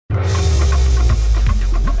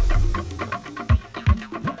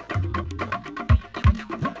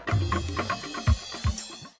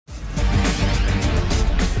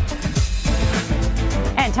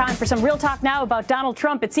some real talk now about Donald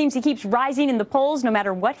Trump. It seems he keeps rising in the polls no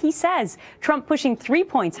matter what he says. Trump pushing 3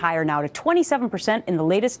 points higher now to 27% in the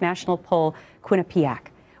latest national poll, Quinnipiac.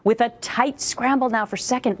 With a tight scramble now for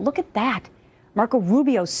second. Look at that. Marco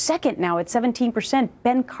Rubio second now at 17%.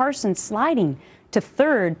 Ben Carson sliding to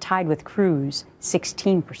third, tied with Cruz,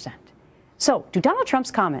 16%. So, do Donald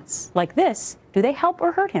Trump's comments like this, do they help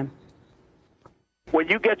or hurt him? When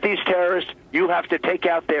you get these terrorists, you have to take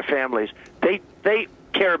out their families. They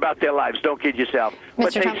care about their lives. Don't kid yourself.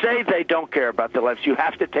 But they say they don't care about their lives. You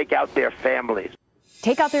have to take out their families.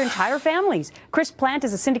 Take out their entire families. Chris Plante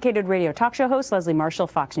is a syndicated radio talk show host. Leslie Marshall,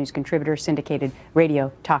 Fox News contributor, syndicated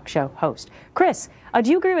radio talk show host. Chris,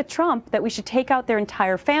 do you agree with Trump that we should take out their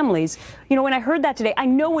entire families? You know, when I heard that today, I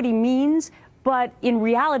know what he means, but in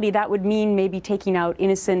reality, that would mean maybe taking out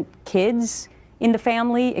innocent kids in the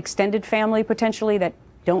family, extended family potentially, that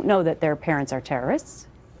don't know that their parents are terrorists.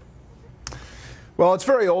 Well, it's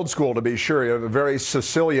very old school, to be sure, very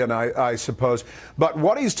Sicilian, I suppose. But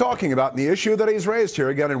what he's talking about, and the issue that he's raised here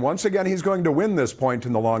again, and once again, he's going to win this point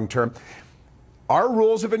in the long term. Our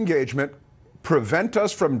rules of engagement prevent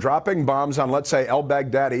us from dropping bombs on, let's say,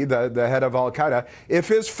 al-Baghdadi, the head of al-Qaeda, if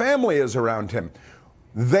his family is around him.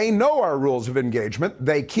 They know our rules of engagement.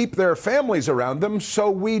 They keep their families around them,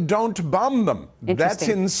 so we don't bomb them. That's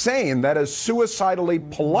insane. That is suicidally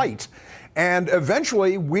polite. And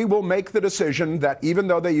eventually, we will make the decision that even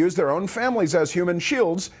though they use their own families as human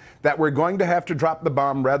shields, that we're going to have to drop the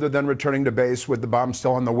bomb rather than returning to base with the bomb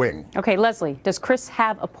still on the wing. Okay, Leslie, does Chris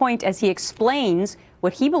have a point as he explains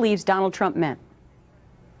what he believes Donald Trump meant?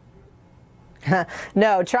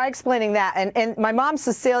 No, try explaining that. And my mom's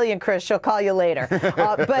Sicilian, Chris. She'll call you later.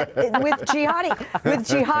 But with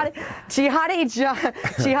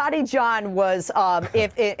Jihadi John was,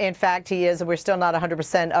 if in fact he is, and we're still not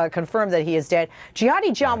 100% confirmed that he is dead.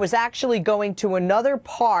 Jihadi John was actually going to another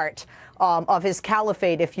part of his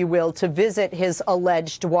caliphate, if you will, to visit his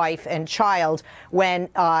alleged wife and child when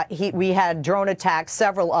we had drone attacks,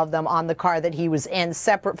 several of them, on the car that he was in,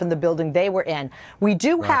 separate from the building they were in. We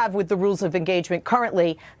do have, with the rules of engagement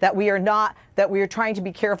currently, that we are trying to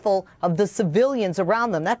be careful of the civilians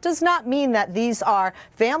around them. That does not mean that these are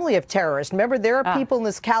family of terrorists. Remember, there are people in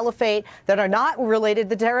this caliphate that are not related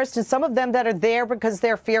to terrorists, and some of them that are there because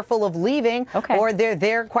they're fearful of leaving, or they're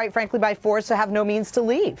there, quite frankly, by force, so have no means to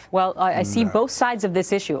leave. Well, I see both sides of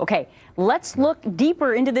this issue. Okay, let's look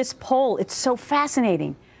deeper into this poll. It's so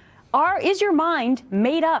fascinating. Is your mind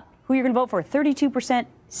made up who you're going to vote for? 32%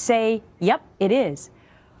 say, yep, it is.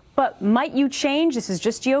 But might you change? This is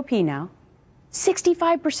just GOP now.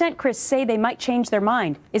 65%, Chris, say they might change their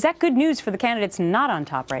mind. Is that good news for the candidates not on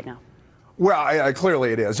top right now? Well,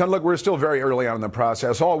 clearly it is. And look, we're still very early on in the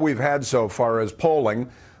process. All we've had so far is polling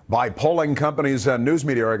by polling companies and news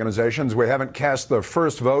media organizations. We haven't cast the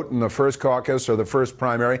first vote in the first caucus or the first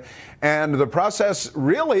primary. And the process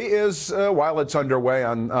really is, while it's underway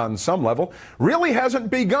on some level, really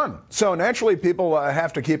hasn't begun. So naturally, people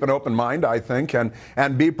have to keep an open mind, I think, and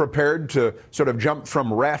be prepared to sort of jump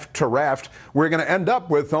from raft to raft. We're going to end up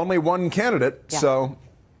with only one candidate. Yeah. So.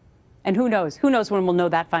 And who knows? Who knows when we'll know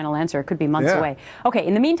that final answer? It could be months away. Okay,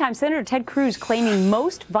 in the meantime, Senator Ted Cruz claiming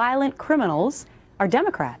most violent criminals are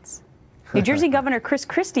Democrats. New Jersey Governor Chris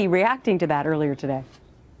Christie reacting to that earlier today.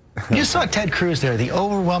 You saw Ted Cruz there. The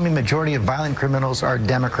overwhelming majority of violent criminals are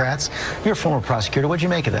Democrats. You're a former prosecutor. What'd you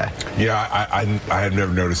make of that? Yeah, I have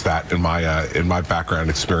never noticed that in my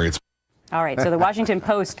background experience. All right, so the Washington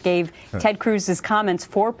Post gave Ted Cruz's comments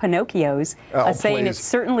 4 Pinocchios, saying it's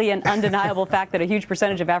certainly an undeniable fact that a huge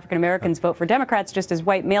percentage of African Americans vote for Democrats, just as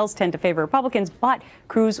white males tend to favor Republicans, but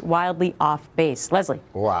Cruz wildly off base. Leslie.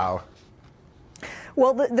 Wow.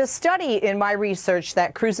 Well, the study in my research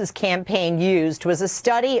that Cruz's campaign used was a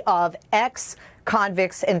study of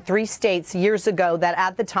ex-convicts in 3 states years ago that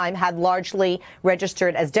at the time had largely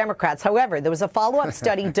registered as Democrats. However, there was a follow-up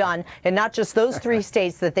study done in not just those 3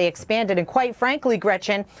 states that they expanded. And quite frankly,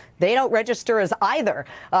 Gretchen, they don't register as either.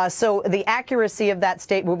 So the accuracy of that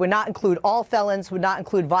statement would not include all felons, would not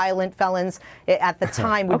include violent felons. At the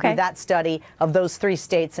time would be that study of those 3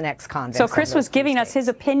 states and ex-convicts. So Chris was giving us his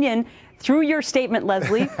opinion through your statement,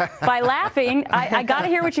 Leslie, by laughing. I got to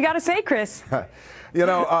hear what you got to say, Chris. You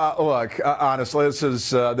know, look, honestly,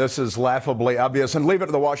 this is laughably obvious, and leave it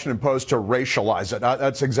to the Washington Post to racialize it.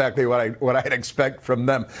 That's exactly what I'd expect from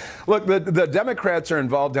them. Look, the Democrats are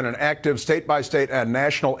involved in an active state-by-state and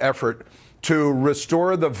national effort to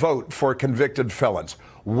restore the vote for convicted felons.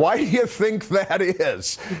 Why do you think that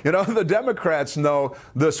is? You know, the Democrats know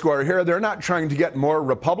the score here. They're not trying to get more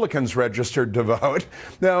Republicans registered to vote.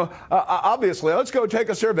 Now, obviously, let's go take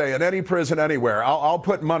a survey in any prison anywhere. I'll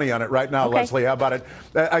put money on it right now, Okay. Leslie. How about it?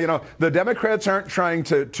 You know, the Democrats aren't trying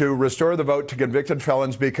to restore the vote to convicted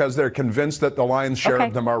felons because they're convinced that the lion's share Okay.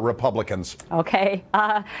 of them are Republicans. Okay.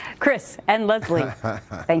 Chris and Leslie,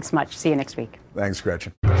 thanks much. See you next week. Thanks,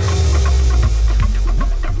 Gretchen.